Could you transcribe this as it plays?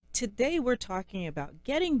today we're talking about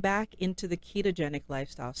getting back into the ketogenic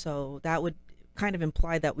lifestyle. So that would kind of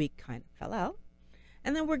imply that we kind of fell out.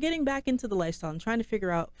 And then we're getting back into the lifestyle and trying to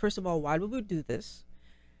figure out, first of all, why would we do this?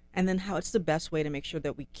 And then how it's the best way to make sure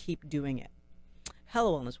that we keep doing it.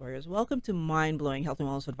 Hello, Wellness Warriors. Welcome to Mind Blowing Health and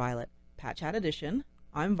Wellness with Violet, Pat Chat Edition.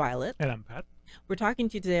 I'm Violet. And I'm Pat. We're talking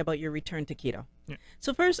to you today about your return to keto. Yeah.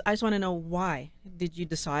 So first, I just want to know, why did you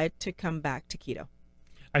decide to come back to keto?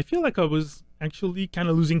 I feel like I was actually kind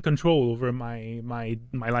of losing control over my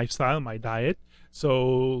lifestyle, my diet.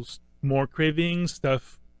 So more cravings,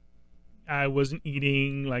 stuff I wasn't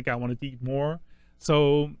eating like I wanted to eat more.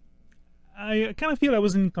 So I kind of feel I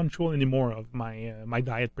wasn't in control anymore of my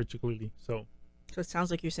diet particularly. So it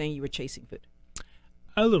sounds like you're saying you were chasing food.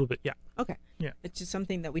 A little bit, yeah. Okay. Yeah. It's just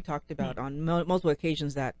something that we talked about on multiple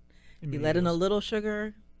occasions, that you let in a little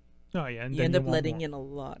sugar. Oh, yeah. And you then end up letting more. in a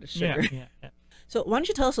lot of sugar. Yeah. So why don't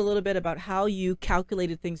you tell us a little bit about how you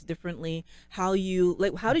calculated things differently, how did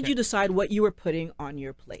you decide what you were putting on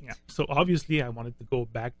your plate? Yeah. So obviously I wanted to go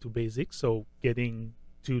back to basics, so getting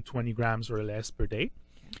to 20 grams or less per day.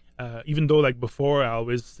 Okay. Even though like before I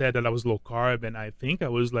always said that I was low carb, and I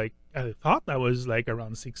thought I was like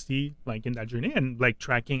around 60 like in that journey, and like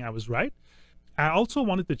tracking I was right. I also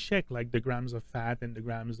wanted to check like the grams of fat and the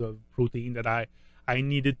grams of protein that I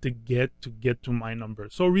needed to get to my number.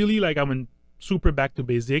 So really like I went super back to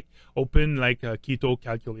basic, open like a keto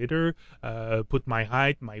calculator, put my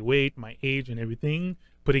height, my weight, my age and everything,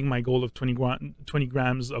 putting my goal of 20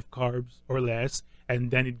 grams of carbs or less,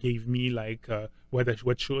 and then it gave me like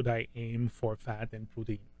what should I aim for fat and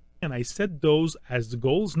protein. And I set those as the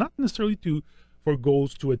goals, not necessarily for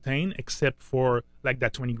goals to attain, except for like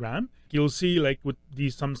that 20 gram. You'll see like with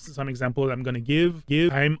these some examples I'm gonna give,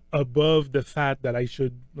 I'm above the fat that I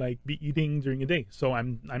should like be eating during the day. So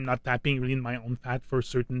I'm not tapping really in my own fat for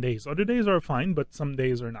certain days. Other days are fine, but some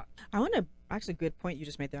days are not. Actually, good point you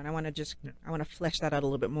just made there, and I want to flesh that out a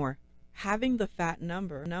little bit more. Having the fat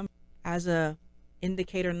number as a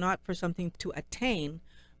indicator, not for something to attain,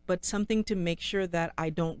 but something to make sure that I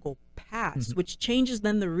don't go past, which changes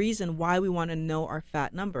then the reason why we want to know our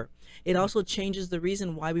fat number. It also changes the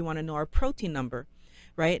reason why we want to know our protein number,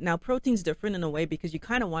 right? Now, protein's different in a way because you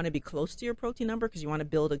kind of want to be close to your protein number because you want to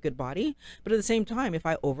build a good body. But at the same time, if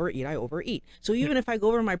I overeat, I overeat. So even if I go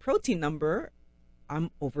over my protein number,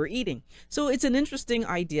 I'm overeating. So it's an interesting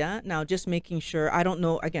idea. Now, just making sure, I don't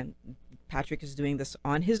know, again, Patrick is doing this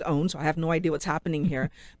on his own, so I have no idea what's happening here,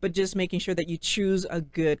 but just making sure that you choose a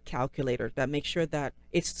good calculator that makes sure that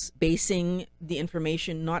it's basing the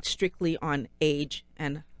information not strictly on age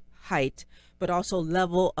and height, but also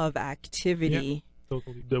level of activity. Yeah,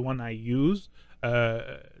 totally. The one I use,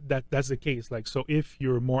 that's the case. Like, so if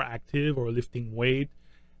you're more active or lifting weight,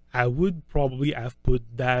 I would probably have put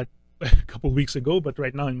that a couple of weeks ago, but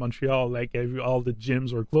right now in Montreal, like all the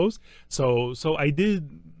gyms are closed. So I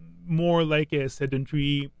did more like a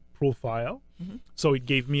sedentary profile. So it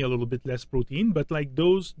gave me a little bit less protein, but like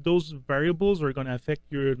those variables are going to affect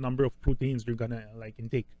your number of proteins you're going to like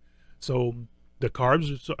intake. So the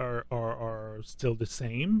carbs are still the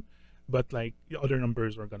same, but like the other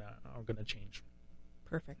numbers are going to change.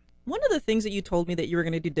 Perfect. One of the things that you told me that you were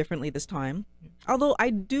going to do differently this time, although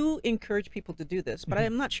I do encourage people to do this, but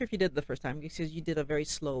I'm not sure if you did it the first time because you did a very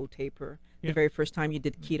slow taper the very first time you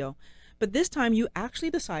did keto. But this time you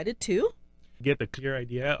actually decided to get a clear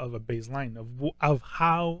idea of a baseline of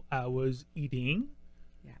how I was eating.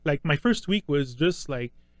 Yeah. Like my first week was just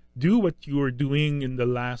like do what you were doing in the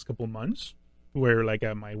last couple months, where like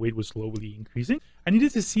my weight was slowly increasing. I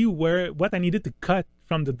needed to see what I needed to cut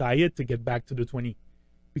from the diet to get back to the 20.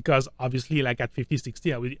 Because obviously like at 50,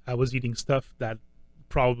 60, I was eating stuff that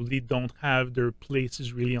probably don't have their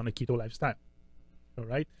places really on a keto lifestyle. All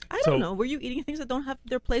right. I don't know. Were you eating things that don't have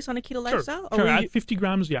their place on a keto lifestyle? Sure. At 50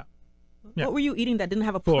 grams, yeah. What were you eating that didn't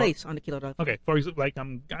have a place on a keto lifestyle? Okay. For example, like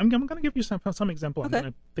I'm gonna give you some example. Okay. I'm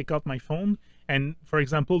gonna take out my phone, and for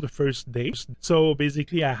example, the first day. So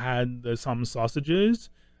basically, I had some sausages,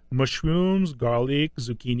 mushrooms, garlic,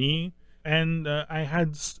 zucchini, and I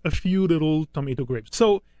had a few little tomato grapes.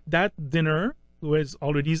 So that dinner was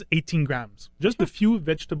already 18 grams. Just the few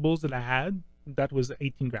vegetables that I had, that was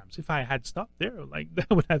 18 grams. If I had stopped there, like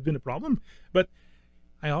that would have been a problem. But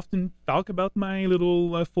I often talk about my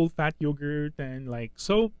little full-fat yogurt, and like,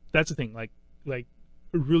 so that's the thing. Like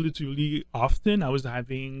relatively often I was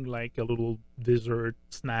having like a little dessert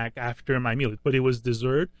snack after my meal, but it was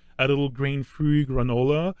dessert, a little grain-free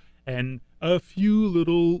granola, and a few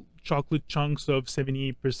little chocolate chunks of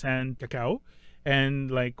 70% cacao,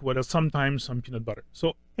 and like what else? Sometimes some peanut butter.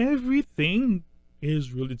 So everything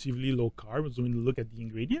is relatively low carb when you look at the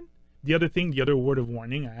ingredient, the other word of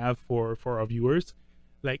warning I have for our viewers,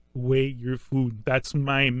 like, weigh your food. That's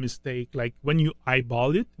my mistake. Like, when you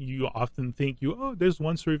eyeball it, you often think there's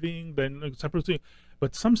one serving, then like separately.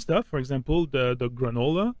 But some stuff, for example, the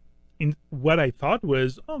granola, in what I thought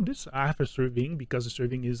was, this half a serving, because the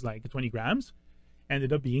serving is like 20 grams,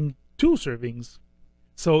 ended up being 2 servings.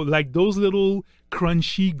 So like those little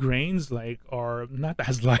crunchy grains like are not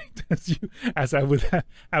as light as I would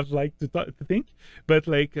have liked to think, but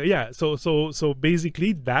like so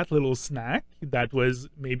basically that little snack that was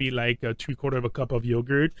maybe like a 3/4 of a cup of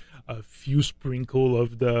yogurt, a few sprinkle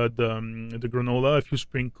of the granola, a few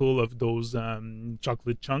sprinkle of those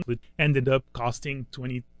chocolate chunks, ended up costing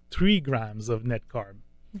 23 grams of net carb.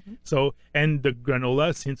 Mm-hmm. So, and the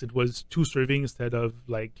granola, since it was 2 servings instead of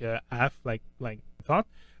like half, like I thought,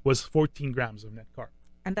 was 14 grams of net carb.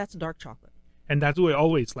 And that's dark chocolate. And that's what I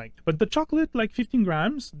always like. But the chocolate, like 15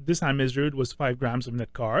 grams, this I measured was 5 grams of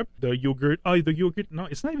net carb. The yogurt, no,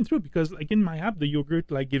 it's not even true, because like in my app, the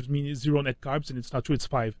yogurt like gives me 0 net carbs, and it's not true, it's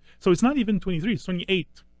 5. So it's not even 23, it's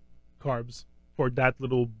 28 carbs for that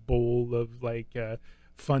little bowl of like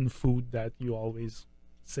fun food that you always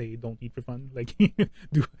say don't eat for fun, like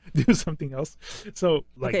do something else. So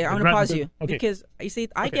like, okay, I want to pause you, because you see,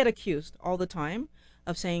 I get accused all the time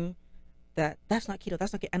of saying that's not keto,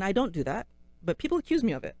 that's not keto, and I don't do that, but people accuse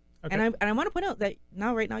me of it. Okay. And I want to point out that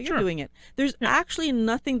right now you're doing it. There's actually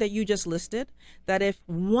nothing that you just listed that if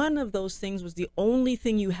one of those things was the only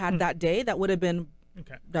thing you had that day, that would have been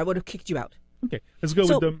that would have kicked you out. Okay, let's go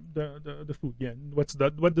with the food. Yeah,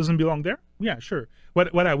 what doesn't belong there? Yeah, sure.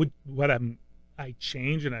 I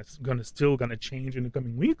change, and I'm still gonna change in the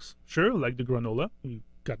coming weeks. Sure, like the granola, we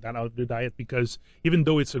got that out of the diet, because even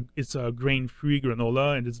though it's a grain-free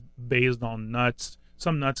granola and it's based on nuts,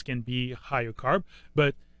 some nuts can be higher carb,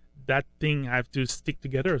 but that thing have to stick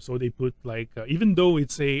together. So they put like even though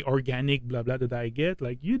it's a organic blah blah that I get,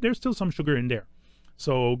 like there's still some sugar in there.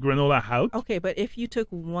 So granola out. Okay, but if you took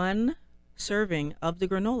 1 serving of the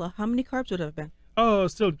granola, how many carbs would it have been? Oh,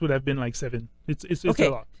 still it would have been like 7. It's okay.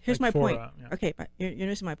 A lot. Here's like my 4, point. Okay, but you're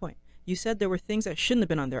missing my point. You said there were things that shouldn't have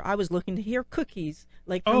been on there. I was looking to hear cookies,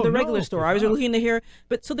 like from the regular store. I was looking to hear,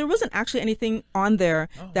 but so there wasn't actually anything on there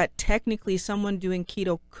that technically someone doing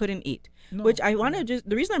keto couldn't eat. No, which I want to just,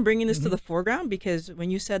 the reason I'm bringing this to the foreground, because when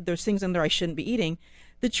you said there's things in there I shouldn't be eating,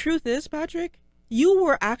 the truth is, Patrick, you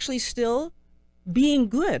were actually still being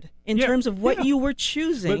good in terms of what you were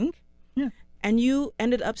choosing. But, and you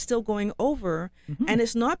ended up still going over, and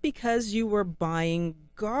it's not because you were buying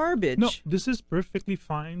garbage. No, this is perfectly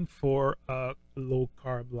fine for a low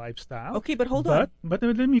carb lifestyle. Okay, but hold on. But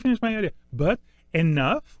let me finish my idea. But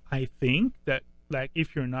enough, I think, that like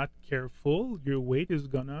if you're not careful, your weight is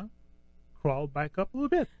gonna crawl back up a little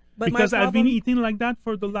bit. But because I've been eating like that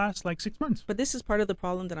for the last like 6 months. But this is part of the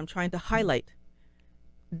problem that I'm trying to highlight.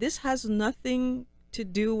 This has nothing to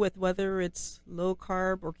do with whether it's low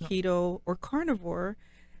carb or keto or carnivore.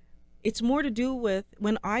 It's more to do with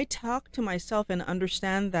when I talk to myself and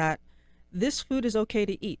understand that this food is okay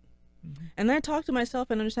to eat. And then I talk to myself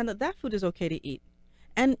and understand that that food is okay to eat.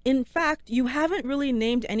 And in fact, you haven't really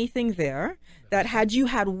named anything there that had you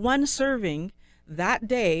had 1 serving that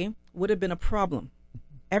day would have been a problem.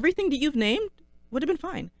 Everything that you've named would have been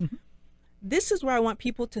fine. This is where I want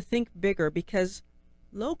people to think bigger, because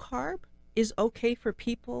low carb is okay for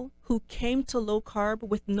people who came to low carb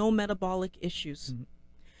with no metabolic issues.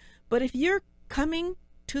 But if you're coming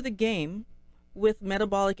to the game with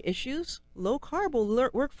metabolic issues, low carb will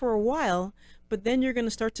work for a while, but then you're going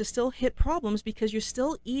to start to still hit problems because you're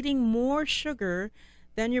still eating more sugar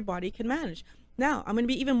than your body can manage. Now, I'm going to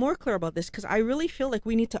be even more clear about this, because I really feel like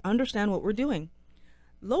we need to understand what we're doing.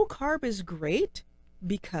 Low carb is great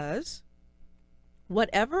because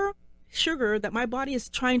whatever sugar that my body is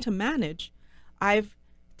trying to manage, I've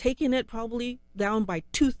taken it probably down by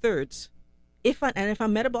 2/3. If I'm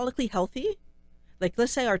metabolically healthy, like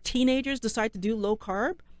let's say our teenagers decide to do low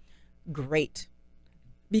carb, great.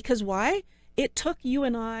 Because why? It took you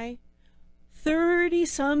and I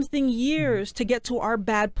 30-something years to get to our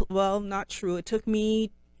well, not true. It took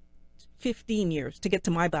me 15 years to get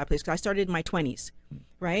to my bad place, because I started in my 20s,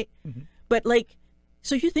 right? But like,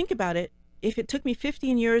 so if you think about it, if it took me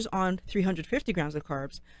 15 years on 350 grams of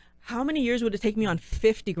carbs, how many years would it take me on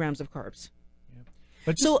 50 grams of carbs?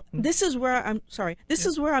 So this is where This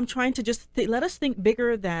is where I'm trying to just let us think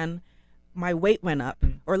bigger than my weight went up,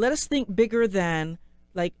 or let us think bigger than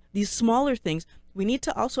like these smaller things. We need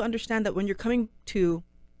to also understand that when you're coming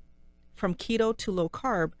from keto to low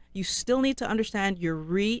carb, you still need to understand you're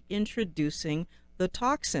reintroducing the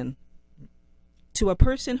toxin to a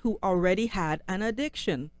person who already had an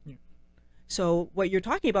addiction. So what you're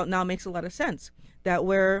talking about now makes a lot of sense. That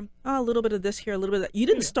where a little bit of this here, a little bit of that. You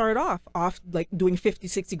didn't start off like doing 50,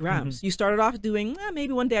 60 grams. You started off doing,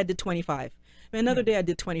 maybe one day I did 25. Another day I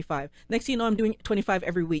did 25. Next thing you know, I'm doing 25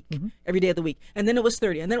 every week, every day of the week. And then it was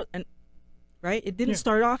 30. And then, right? It didn't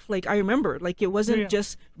start off like, I remember, like it wasn't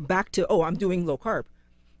just back to, I'm doing low carb.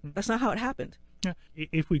 That's not how it happened. Yeah.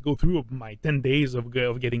 If we go through my 10 days of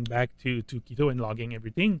getting back to keto and logging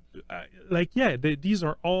everything, these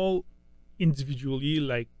are all individually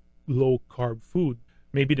like low carb food.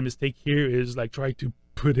 Maybe the mistake here is like try to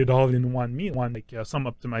put it all in one meal. Some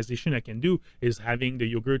optimization I can do is having the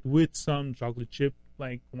yogurt with some chocolate chip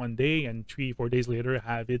like one day, and 3-4 days later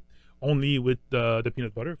have it only with the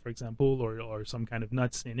peanut butter, for example, or some kind of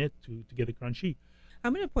nuts in it to get it crunchy.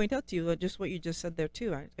 I'm going to point out to you just what you just said there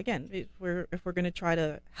too. Again, if we're going to try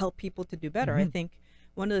to help people to do better, I think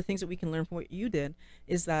one of the things that we can learn from what you did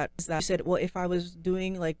is that you said, well, if I was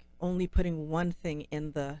doing like only putting one thing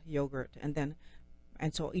in the yogurt and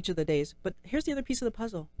so each of the days, but here's the other piece of the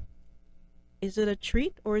puzzle. Is it a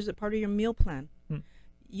treat or is it part of your meal plan?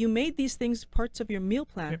 You made these things parts of your meal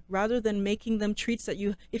plan rather than making them treats that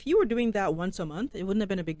if you were doing that once a month, it wouldn't have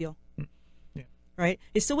been a big deal. Right?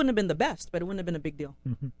 It still wouldn't have been the best, but it wouldn't have been a big deal.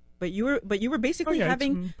 But you were basically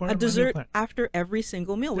having a dessert after every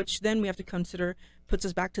single meal, which then we have to consider puts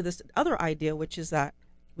us back to this other idea, which is that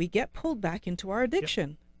we get pulled back into our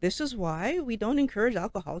addiction. This is why we don't encourage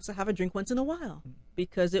alcoholics to have a drink once in a while,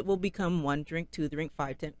 because it will become 1 drink, 2 drink,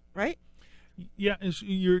 5, 10, right? Yeah,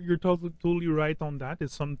 you're totally right on that.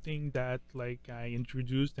 It's something that like I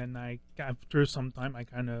introduced, and after some time I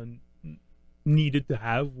kind of needed to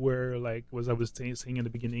have, where like I was saying in the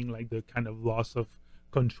beginning, like the kind of loss of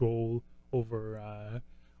control over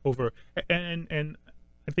and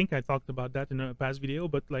I think I talked about that in a past video,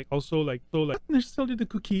 but like also like not necessarily the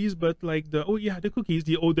cookies, but like the cookies,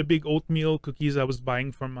 the big oatmeal cookies I was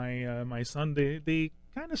buying from my son, they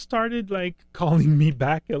kind of started like calling me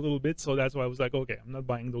back a little bit. So that's why I was like, okay, I'm not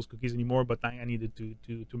buying those cookies anymore, but I needed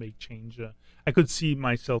to make change. I could see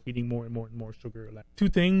myself eating more and more and more sugar. Like 2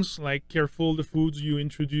 things, like careful the foods you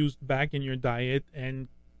introduced back in your diet, and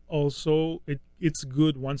also it's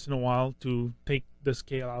good once in a while to take the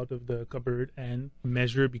scale out of the cupboard and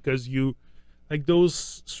measure, because you like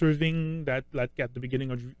those serving that like at the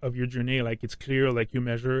beginning of your journey, like it's clear, like you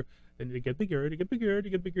measure, then they get bigger, and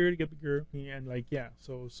like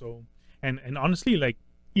so and honestly, like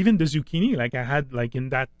even the zucchini, like I had like in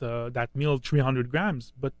that meal 300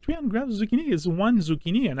 grams, but 300 grams of zucchini is one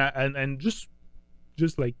zucchini, and just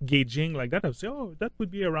like gauging like that, I would say, that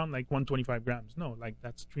would be around like 125 grams. No, like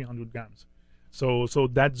that's 300 grams. So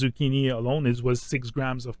that zucchini alone was 6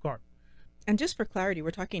 grams of carb. And just for clarity, we're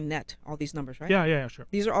talking net, all these numbers, right? Yeah, sure.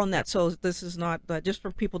 These are all net. So this is not just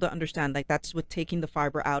for people to understand, like that's with taking the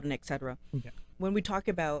fiber out and etc. Okay. When we talk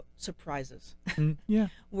about surprises, yeah,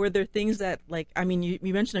 were there things that like, I mean, you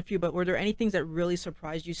mentioned a few, but were there any things that really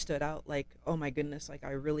surprised you, stood out? Like, oh my goodness, like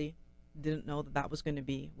I really didn't know that was going to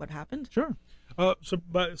be what happened? Sure.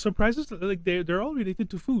 But surprises, like they're all related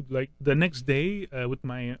to food. Like the next day I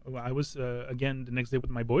was again the next day with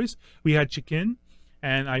my boys, we had chicken,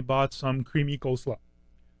 and I bought some creamy coleslaw.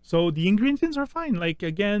 So the ingredients are fine. Like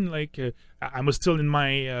again, like I was still in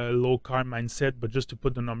my low carb mindset, but just to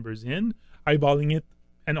put the numbers in, eyeballing it,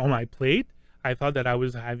 and on my plate, I thought that I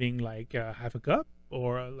was having like half a cup,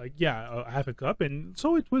 or like half a cup, and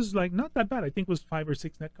so it was like not that bad. I think it was 5 or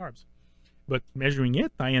 6 net carbs. But measuring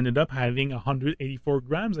it, I ended up having 184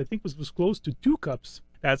 grams. I think it was close to 2 cups.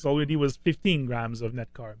 That's already was 15 grams of net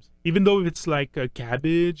carbs. Even though it's like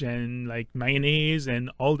cabbage and like mayonnaise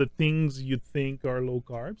and all the things you think are low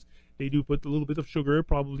carbs, they do put a little bit of sugar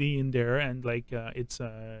probably in there, and like it's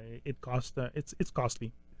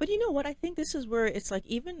costly. But you know what? I think this is where it's like,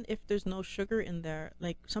 even if there's no sugar in there,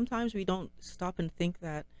 like sometimes we don't stop and think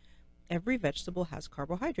that every vegetable has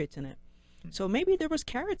carbohydrates in it. So maybe there was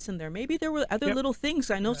carrots in there. Maybe there were other little things.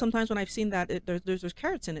 I know sometimes when I've seen that there's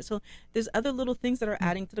carrots in it. So there's other little things that are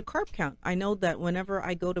adding to the carb count. I know that whenever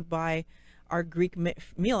I go to buy our Greek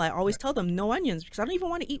meal, I always tell them no onions, because I don't even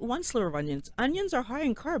want to eat 1 sliver of onions. Onions are high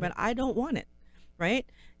in carb and I don't want it, right?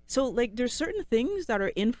 So like there's certain things that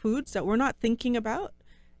are in foods that we're not thinking about,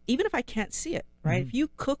 even if I can't see it, right? If you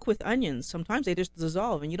cook with onions, sometimes they just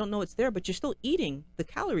dissolve and you don't know it's there, but you're still eating the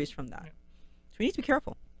calories from that. So we need to be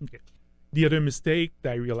careful. Okay. The other mistake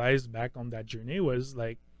that I realized back on that journey was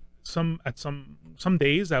like some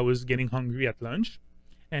days I was getting hungry at lunch,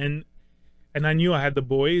 and I knew I had the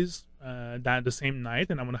boys that the same night,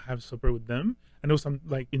 and I'm gonna have supper with them. I know some,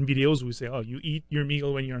 like in videos we say, oh, you eat your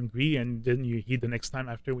meal when you're hungry and then you eat the next time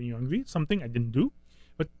after when you're hungry. Something I didn't do,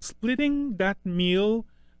 but splitting that meal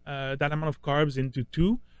that amount of carbs into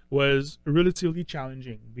two was relatively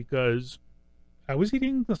challenging because I was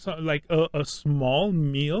eating like a small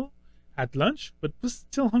meal at lunch, but was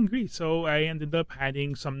still hungry. So I ended up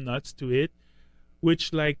adding some nuts to it,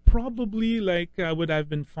 which like probably like I would have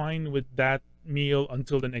been fine with that meal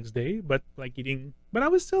until the next day. But like but I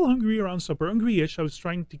was still hungry around supper, hungry-ish. I was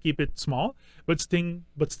trying to keep it small, but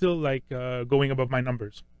still like going above my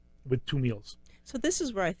numbers with two meals. So this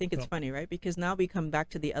is where I think it's funny, right? Because now we come back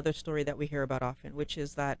to the other story that we hear about often, which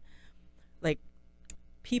is that like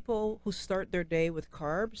people who start their day with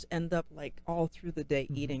carbs end up like all through the day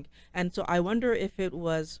eating. And so I wonder if it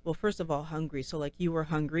was, well, first of all, hungry. So like you were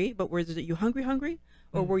hungry, but was it you hungry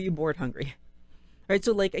or were you bored hungry? Right?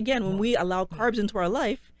 So like, again, when we allow carbs into our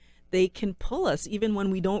life, they can pull us even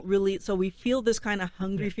when we don't really, so we feel this kind of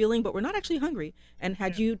hungry feeling, but we're not actually hungry. And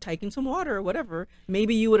had you taken some water or whatever,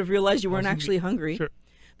 maybe you would have realized you weren't actually hungry. Sure.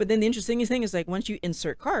 But then the interesting thing is like once you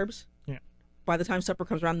insert carbs, by the time supper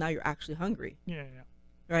comes around, now you're actually hungry. Yeah.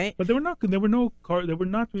 Right? But they were not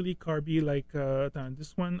really carby like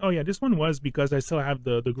this one. Oh yeah, this one was because I still have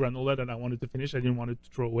the granola that I wanted to finish. I didn't want it to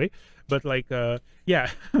throw away. But like yeah,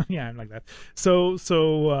 I'm like that. So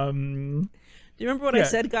do you remember what I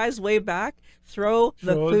said, guys, way back? Throw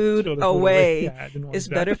the food away. Yeah, it's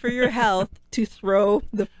better for your health to throw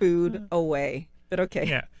the food away. But okay.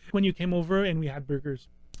 Yeah. When you came over and we had burgers,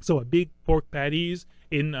 so a big pork patties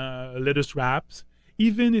in lettuce wraps.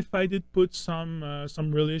 Even if I did put some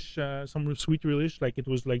relish, some sweet relish, like it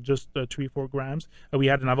was like just 3-4 grams. We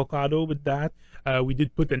had an avocado with that. We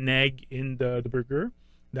did put an egg in the burger.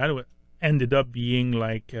 That ended up being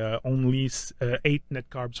like only 8 net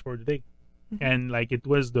carbs for the day. And like it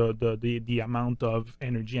was the amount of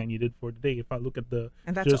energy I needed for the day. If I look at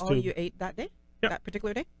and that's all you ate that day? Yeah. That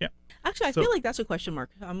particular day? Yeah. Actually, I feel like that's a question mark.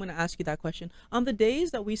 I'm going to ask you that question. On the days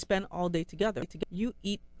that we spend all day together, you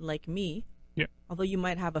eat like me. Yeah. Although you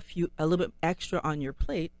might have a little bit extra on your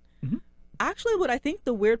plate. Actually, what I think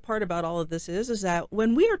the weird part about all of this is that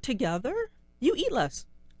when we are together, you eat less.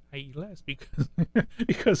 I eat less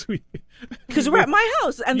because we're at my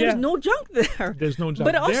house and there's no junk there. There's no junk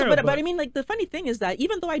but also, there. But I mean, like the funny thing is that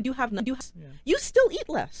even though I do have nuts, you still eat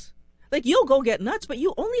less. Like you'll go get nuts, but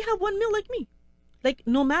you only have one meal like me. Like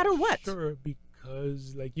no matter what. Sure,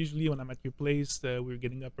 because like usually when I'm at your place, we're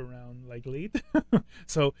getting up around like late.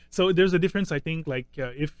 so there's a difference. I think like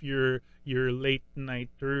if you're late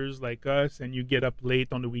nighters like us and you get up late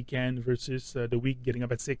on the weekend versus the week getting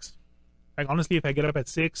up at 6. Like honestly, if I get up at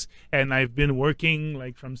 6 and I've been working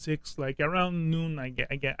like from 6, like around noon,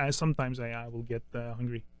 sometimes I will get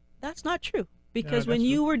hungry. That's not true. Because when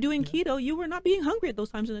you were doing keto, you were not being hungry at those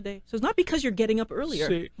times in the day. So it's not because you're getting up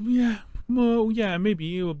earlier. Well, yeah,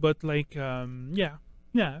 maybe, but like,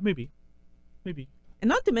 maybe. And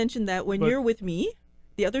not to mention that when you're with me,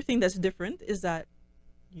 the other thing that's different is that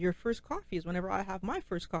your first coffee is whenever I have my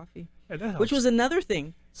first coffee, which was another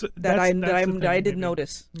thing that I did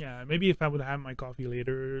notice. Yeah, maybe if I would have my coffee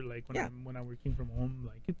later, like when I'm working from home,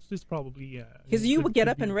 like it's probably because you would get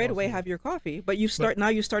up and right away have your coffee, but you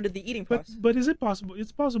started the eating process. But is it possible?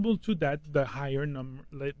 It's possible too that the higher number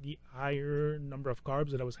of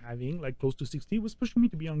carbs that I was having, like close to 60, was pushing me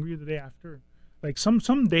to be hungry the day after. Like some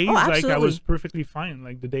days, like I was perfectly fine.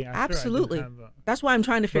 Like the day after, absolutely. That's why I'm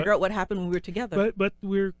trying to figure out what happened when we were together. But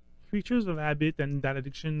we're creatures of habit, and that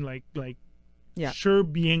addiction, sure,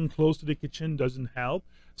 being close to the kitchen doesn't help.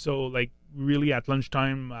 So like really at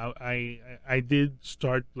lunchtime, I did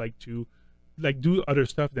start like to do other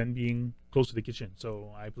stuff than being close to the kitchen.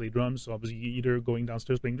 So I play drums. So obviously either going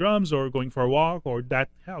downstairs playing drums or going for a walk, or that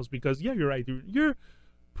helps because you're right. You're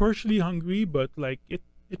partially hungry, but like it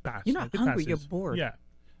passes. You're not hungry. You're bored. Yeah.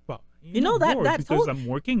 Well, you know that because I'm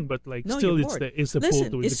working, but like still, it's the listen.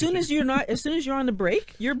 pull As soon as you're on the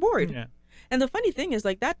break, you're bored. Yeah. And the funny thing is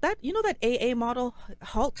like that AA model,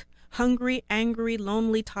 HALT, hungry, angry,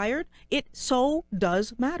 lonely, tired. It so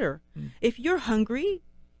does matter. If you're hungry,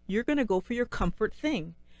 you're gonna go for your comfort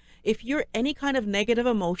thing. If you're any kind of negative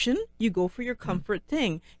emotion, you go for your comfort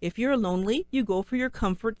thing. If you're lonely, you go for your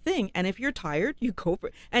comfort thing. And if you're tired, you go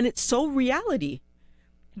for. And it's so reality.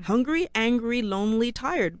 Hungry, angry, lonely,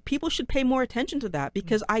 tired. People should pay more attention to that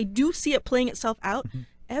because I do see it playing itself out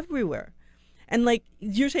everywhere. And like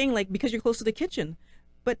you're saying, like because you're close to the kitchen,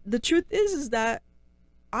 but the truth is that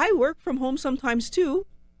I work from home sometimes too,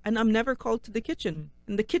 and I'm never called to the kitchen.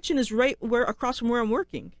 And the kitchen is right across from where I'm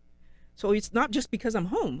working. So it's not just because I'm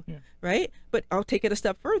home, right? But I'll take it a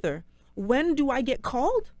step further. When do I get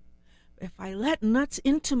called? If I let nuts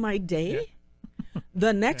into my day,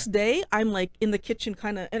 The next day, I'm like in the kitchen,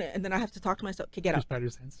 kind of, and then I have to talk to myself. Okay, get out, Just pat your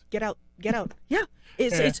sense. get out, get out. Yeah,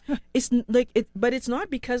 it's like it, but it's not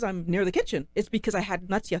because I'm near the kitchen. It's because I had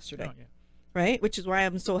nuts yesterday. Oh, yeah. Right, which is why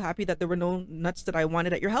I'm so happy that there were no nuts that I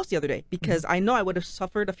wanted at your house the other day, because I know I would have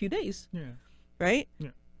suffered a few days. Yeah. Right. Yeah.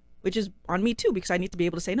 Which is on me too, because I need to be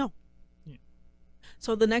able to say no. Yeah.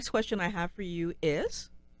 So the next question I have for you is,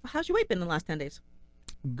 how's your weight been in the last 10 days?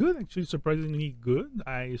 Good, actually, surprisingly good.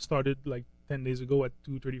 I started like 10 days ago at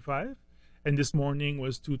 235, and this morning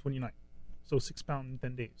was 229. So 6 pounds in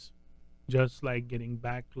 10 days. Just like getting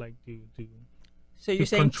back like to So you're to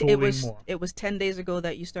saying controlling more. it was 10 days ago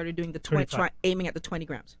that you started doing the 20, aiming at the 20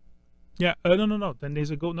 grams. Yeah, no. 10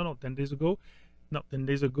 days ago. No, 10 days ago. No, 10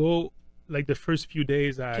 days ago. Like the first few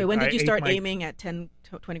days, Okay, when did you start aiming at 20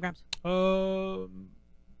 grams?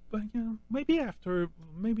 But yeah, maybe after,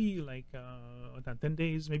 maybe like 10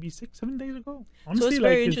 days, maybe 6-7 days ago. Honestly, So it's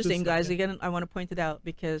very like, interesting, just, guys. yeah. Again, I want to point it out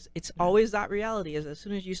because it's always that reality is as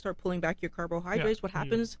soon as you start pulling back your carbohydrates, what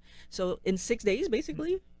happens? So in 6 days,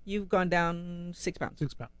 basically, you've gone down 6 pounds.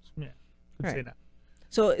 6 pounds. Yeah, could say Right. that.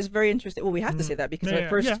 So it's very interesting. Well, we have to say that because the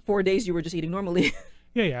first 4 days you were just eating normally.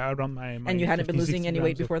 Yeah, around my And you hadn't been 50, losing 60 any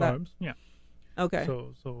weight grams of before that? carbs. Yeah. Okay.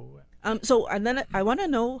 So And then I want to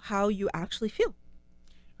know how you actually feel.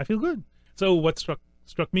 I feel good. So what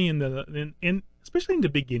struck me in especially in the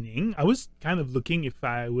beginning, I was kind of looking if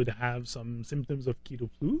I would have some symptoms of keto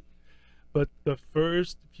flu, but the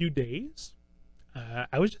first few days,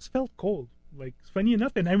 I was just felt cold. Like, funny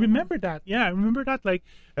enough, and I remember that. Yeah, I remember that. Like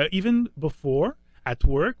even before at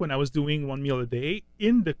work when I was doing 1 meal a day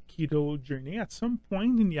in the keto journey, at some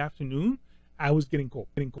point in the afternoon, I was getting cold.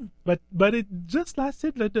 But it just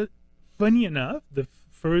lasted like funny enough, the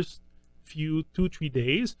first few 2-3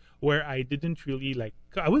 days where I didn't really like,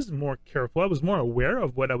 I was more careful, I was more aware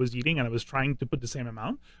of what I was eating, and I was trying to put the same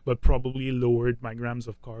amount but probably lowered my grams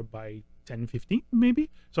of carb by 10-15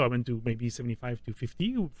 maybe. So I went to maybe 75 to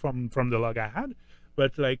 50 from the log I had,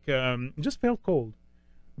 but like it just felt cold,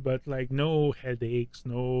 but like no headaches,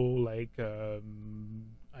 no like I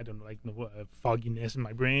don't know, like no fogginess in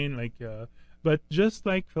my brain, like but just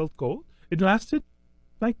like felt cold. It lasted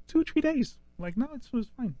like 2-3 days. Like, no, it was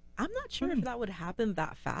fine. I'm not sure if that would happen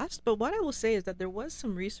that fast, but what I will say is that there was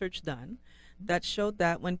some research done that showed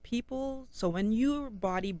that when your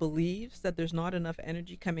body believes that there's not enough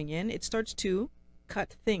energy coming in, it starts to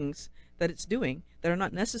cut things that it's doing that are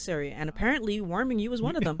not necessary. And apparently warming you is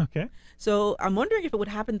one of them. Okay. So I'm wondering if it would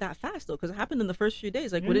happen that fast, though, because it happened in the first few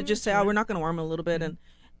days. Like, would it just say, oh, we're not going to warm it a little bit?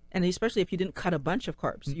 And especially if you didn't cut a bunch of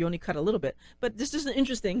carbs, you only cut a little bit. But this is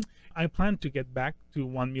interesting. I plan to get back to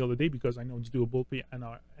 1 meal a day because I know it's doable,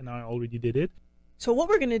 and I already did it. So what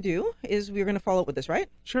we're going to do is we're going to follow up with this, right?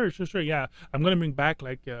 Sure. Yeah, I'm gonna bring back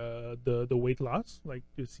like the weight loss, like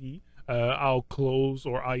to see how close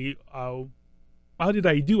or how did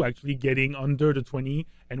I do actually getting under the 20,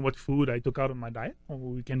 and what food I took out of my diet. Oh,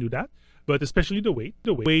 we can do that. But especially the weight,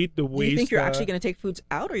 the waist. Do you think you're actually going to take foods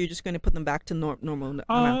out, or you're just going to put them back to normal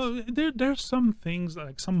amounts? There's some things,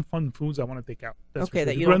 like some fun foods I want to take out. That's okay,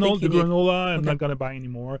 that the you don't think you need. granola, I'm not going to buy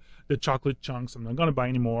anymore. The chocolate chunks, I'm not going to buy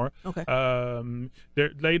anymore. Okay.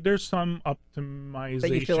 There's some optimization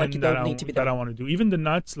that you feel like you don't need to be that I want to do. Even the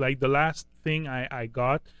nuts, like the last thing I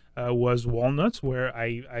got was walnuts, where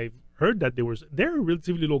I heard that they're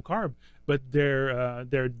relatively low carb, but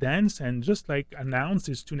they're dense, and just like an ounce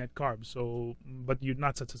is 2 net carbs. So, but you're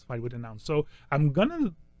not satisfied with an ounce. So I'm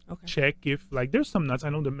gonna check if like there's some nuts. I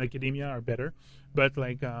know the macadamia are better, but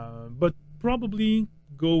like but probably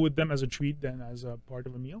go with them as a treat than as a part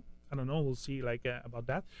of a meal. I don't know. We'll see like about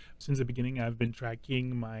that. Since the beginning, I've been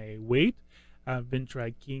tracking my weight. I've been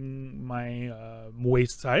tracking my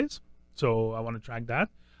waist size. So I want to track that.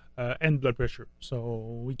 And blood pressure,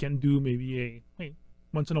 so we can do maybe a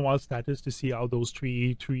once in a while status to see how those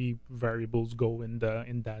three variables go in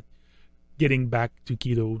that getting back to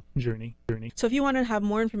keto journey. So if you want to have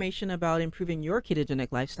more information about improving your ketogenic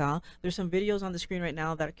lifestyle, there's some videos on the screen right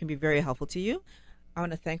now that can be very helpful to you. I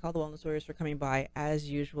want to thank all the wellness warriors for coming by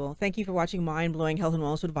as usual. Thank you for watching Mind Blowing Health and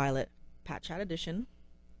Wellness with Violet, Pat Chat edition.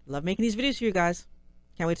 Love making these videos for you guys.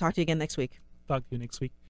 Can't wait to talk to you again next week. Talk to you next week.